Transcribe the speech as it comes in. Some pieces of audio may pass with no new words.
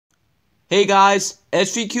Hey guys,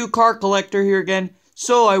 SVQ Car Collector here again.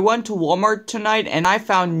 So I went to Walmart tonight and I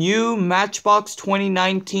found new Matchbox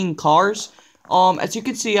 2019 cars. As you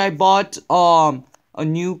can see, I bought a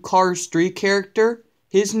new Cars 3 character.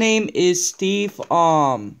 His name is Steve.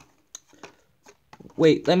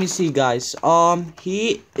 Wait, let me see, guys.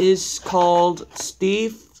 He is called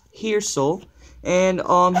Steve Hearsel, and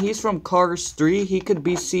he's from Cars 3. He could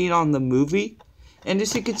be seen on the movie, and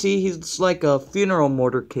as you can see, he's like a funeral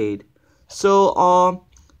motorcade. So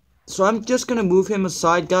I'm just gonna move him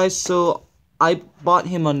aside, guys. So I bought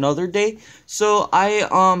him another day. So I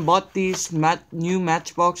bought these new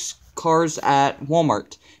Matchbox cars at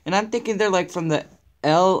Walmart, and I'm thinking they're like from the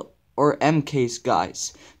L or M case,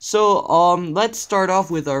 guys. So let's start off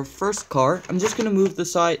with our first car. I'm just gonna move the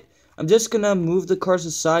cars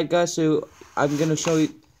aside, guys. So I'm gonna show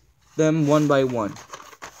you them one by one.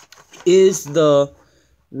 Is the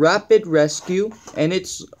Rapid Rescue, and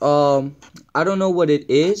it's I don't know what it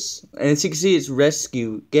is, and as you can see, it's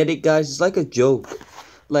rescue. Get it, guys? It's like a joke,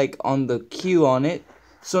 like on the Q on it.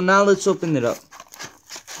 So now let's open it up.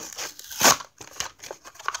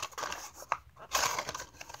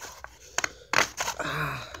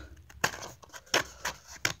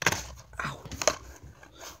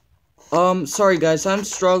 Sorry guys, I'm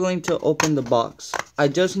struggling to open the box. I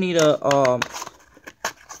just need to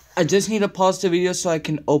pause the video so I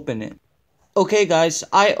can open it. Okay guys,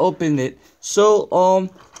 I opened it. So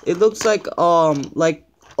it looks like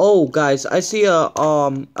oh guys, I see a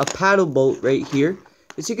paddle boat right here.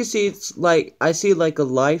 As you can see, it's like I see like a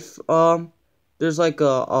life there's like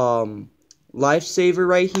a lifesaver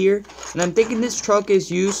right here, and I'm thinking this truck is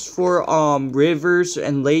used for rivers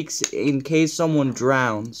and lakes in case someone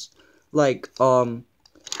drowns. Like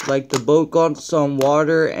the boat got some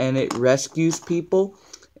water and it rescues people.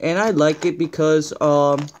 And I like it because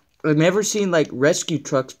I've never seen like rescue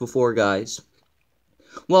trucks before, guys.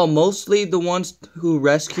 Well, mostly the ones who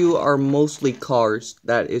rescue are mostly cars,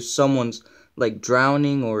 that if someone's like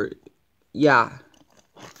drowning or yeah.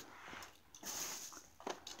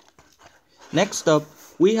 Next up,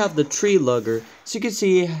 we have the tree lugger. So you can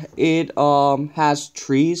see it has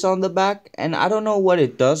trees on the back, and I don't know what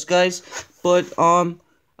it does, guys, but I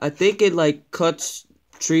think it like cuts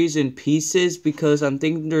trees in pieces, because I'm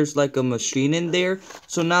thinking there's like a machine in there.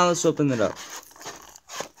 So now let's open it up.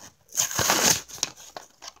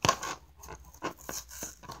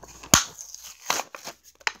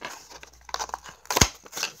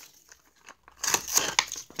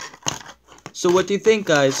 So what do you think,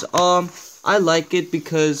 guys? I like it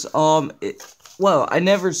because well, I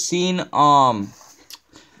never seen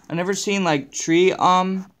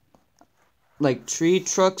like tree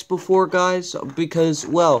trucks before, guys, because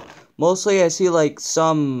well, mostly I see like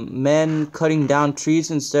some men cutting down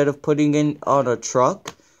trees instead of putting in on a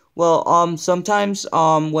truck. Well, sometimes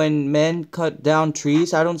when men cut down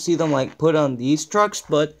trees, I don't see them like put on these trucks,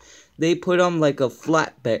 but they put on like a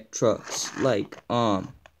flatbed trucks, like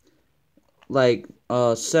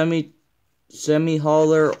semi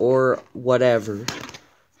hauler or whatever.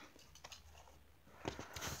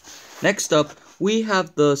 Next up, we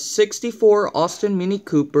have the 64 Austin Mini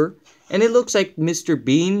Cooper, and it looks like Mr.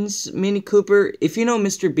 Bean's Mini Cooper. If you know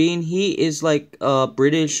Mr. Bean, he is like a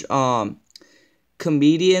British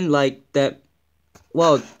comedian like that.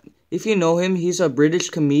 Well, if you know him, he's a British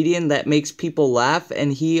comedian that makes people laugh,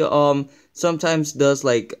 and he sometimes does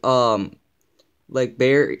like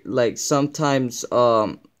very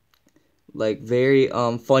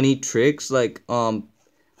funny tricks, like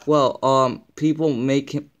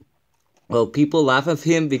people laugh at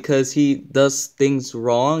him because he does things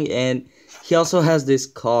wrong, and he also has this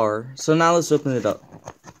car. So now let's open it up.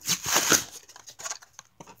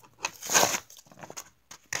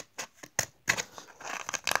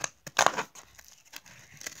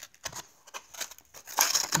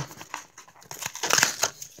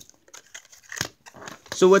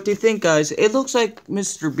 So what do you think, guys? It looks like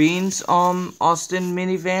Mr. Bean's Austin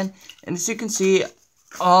minivan, and as you can see,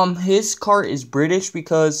 his car is British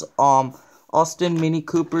because Austin Mini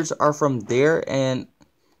Coopers are from there, and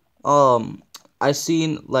I've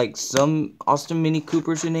seen like some Austin Mini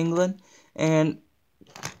Coopers in England, and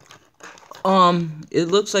it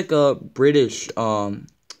looks like a British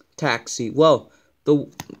taxi. Well,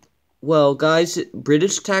 guys,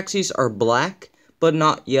 British taxis are black but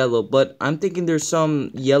not yellow, but I'm thinking there's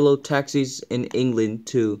some yellow taxis in England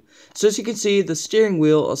too. So as you can see, the steering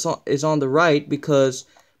wheel is on the right because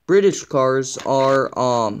British cars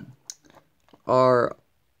the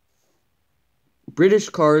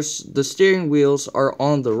steering wheels are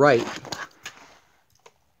on the right.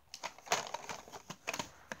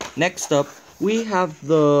 Next up, we have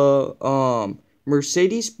the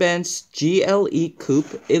Mercedes-Benz GLE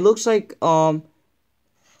Coupe. It looks like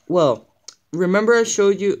well, remember I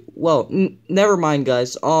showed you, well, never mind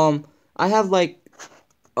guys. I have like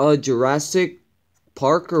a Jurassic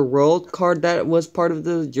Park or World card that was part of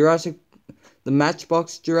the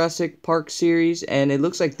Matchbox Jurassic Park series, and it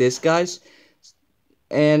looks like this, guys.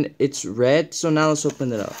 And it's red, so now let's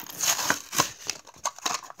open it up.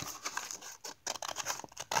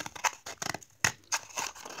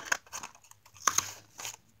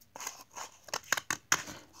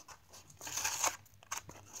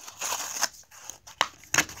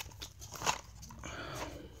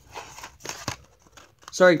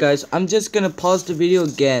 Sorry guys, I'm just gonna pause the video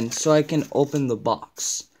again so I can open the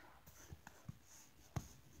box.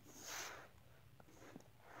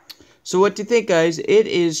 So what do you think, guys? It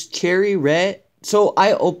is cherry red. So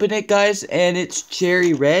I open it, guys, and it's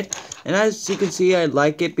cherry red. And as you can see, I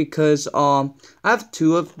like it because I have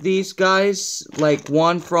two of these, guys. Like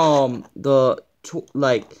one from the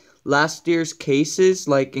last year's cases,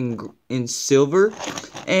 like in silver,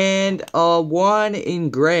 and one in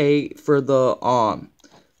gray for the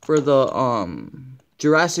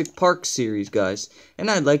Jurassic Park series, guys.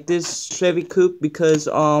 And I like this Chevy Coupe because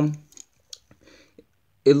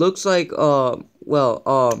it looks like it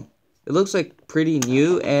looks like pretty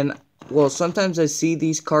new, and well, sometimes I see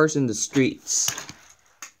these cars in the streets.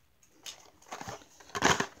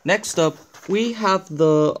 Next up, we have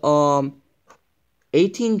the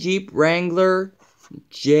 18 Jeep Wrangler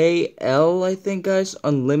JL, I think, guys,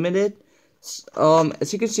 Unlimited.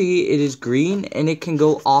 As you can see, it is green and it can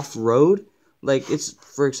go off-road. Like, it's,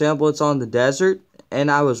 for example, it's on the desert,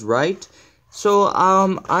 and I was right. So,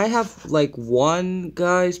 I have, like, one,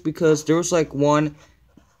 guys, because there was, like, one,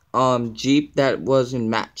 Jeep that was in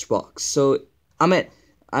Matchbox. So, I'm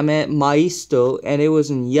at Maisto, and it was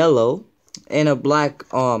in yellow, and a black,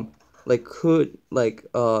 like, hood, like,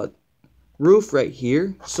 roof right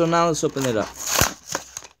here. So, now let's open it up.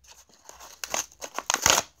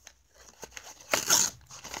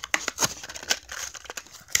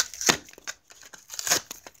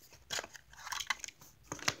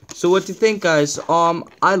 So what do you think, guys?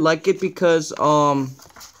 I like it because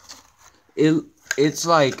it's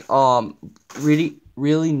like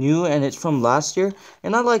really new, and it's from last year,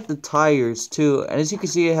 and I like the tires too. And as you can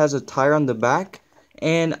see, it has a tire on the back,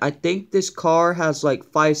 and I think this car has like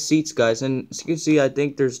 5 seats, guys. And as you can see, I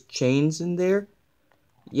think there's chains in there.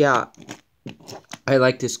 Yeah, I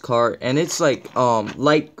like this car, and it's like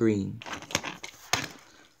light green.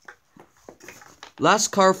 Last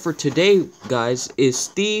car for today, guys, is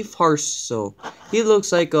Steve Harsel. He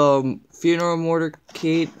looks like a funeral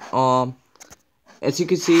motorcade. As you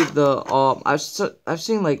can see, I've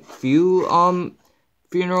seen like few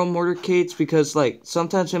funeral motorcades, because like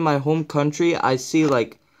sometimes in my home country I see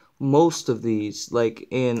like most of these like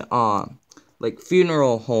in like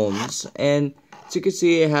funeral homes, and as you can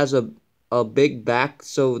see, it has a big back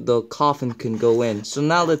so the coffin can go in. So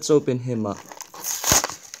now let's open him up.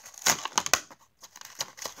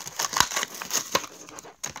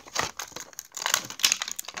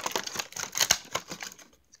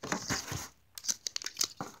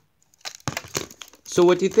 So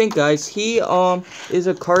what do you think, guys? He is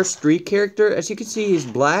a Cars 3 character. As you can see, he's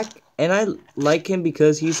black, and I like him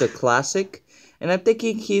because he's a classic. And I'm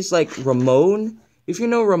thinking he's like Ramon. If you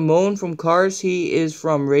know Ramon from Cars, he is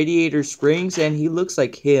from Radiator Springs, and he looks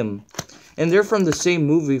like him. And they're from the same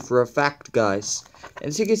movie for a fact, guys. And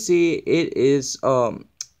as you can see, it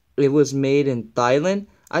was made in Thailand.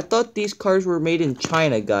 I thought these cars were made in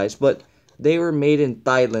China, guys, but they were made in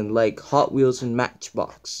Thailand, like Hot Wheels and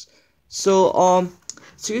Matchbox. So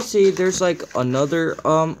so you see, there's like another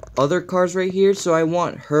other cars right here. So I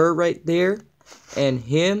want her right there, and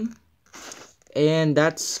him, and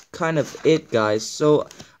that's kind of it, guys. So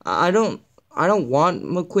I don't want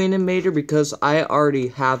McQueen and Mater because I already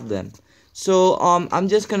have them. So I'm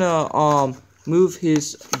just gonna move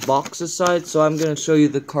his box aside. So I'm gonna show you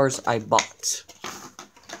the cars I bought.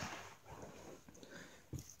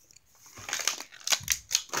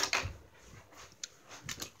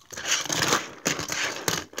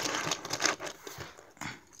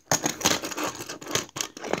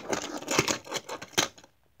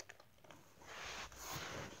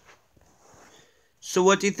 So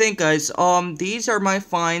what do you think, guys? These are my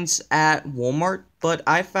finds at Walmart, but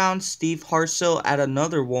I found Steve Harsel at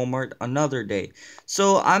another Walmart another day.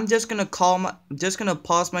 So I'm just gonna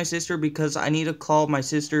pause my sister because I need to call my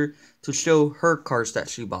sister to show her cars that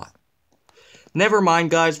she bought. Never mind,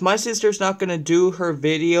 guys. My sister's not gonna do her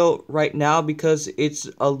video right now because it's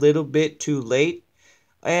a little bit too late.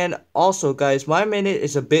 And also, guys, my minute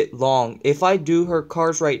is a bit long. If I do her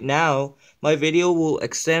cars right now, my video will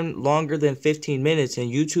extend longer than 15 minutes,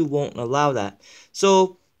 and YouTube won't allow that.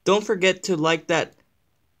 So don't forget to like that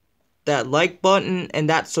like button and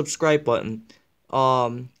that subscribe button.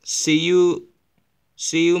 See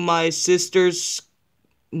you my sister's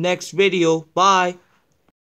next video. Bye.